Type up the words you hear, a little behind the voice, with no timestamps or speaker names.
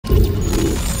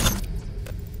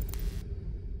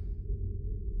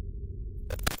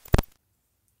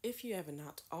If you have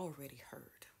not already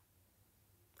heard,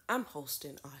 I'm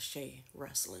hosting Ashe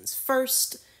Wrestling's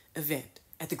first event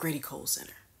at the Grady Cole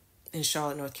Center in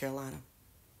Charlotte, North Carolina.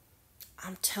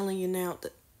 I'm telling you now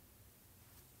that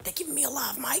they're giving me a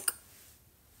live mic.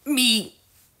 Me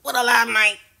with a live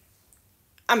mic.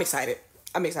 I'm excited.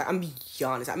 I'm be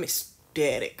honest. I'm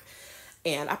ecstatic.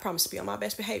 And I promise to be on my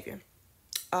best behavior.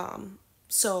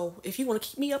 So if you want to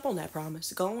keep me up on that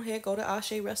promise, go ahead, go to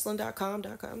AsheWrestling.com,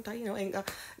 you know, and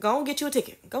go and get you a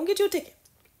ticket. Go and get you a ticket.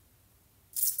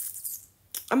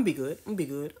 I'm gonna be good. I'm gonna be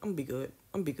good. I'm gonna be good.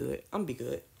 I'm gonna be good. I'm gonna be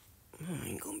good. I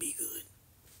ain't gonna be good.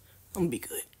 I'm gonna be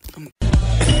good.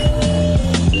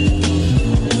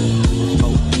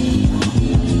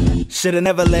 Shoulda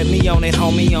never let me on it,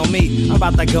 homie, on me. I'm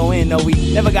about to go in, no, we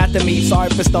never got to meet.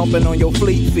 Sorry for stomping on your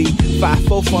fleet feet.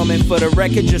 5'4" for the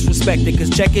record, just respect it.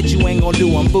 Cause check it, you ain't gonna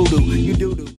do, I'm voodoo. You do.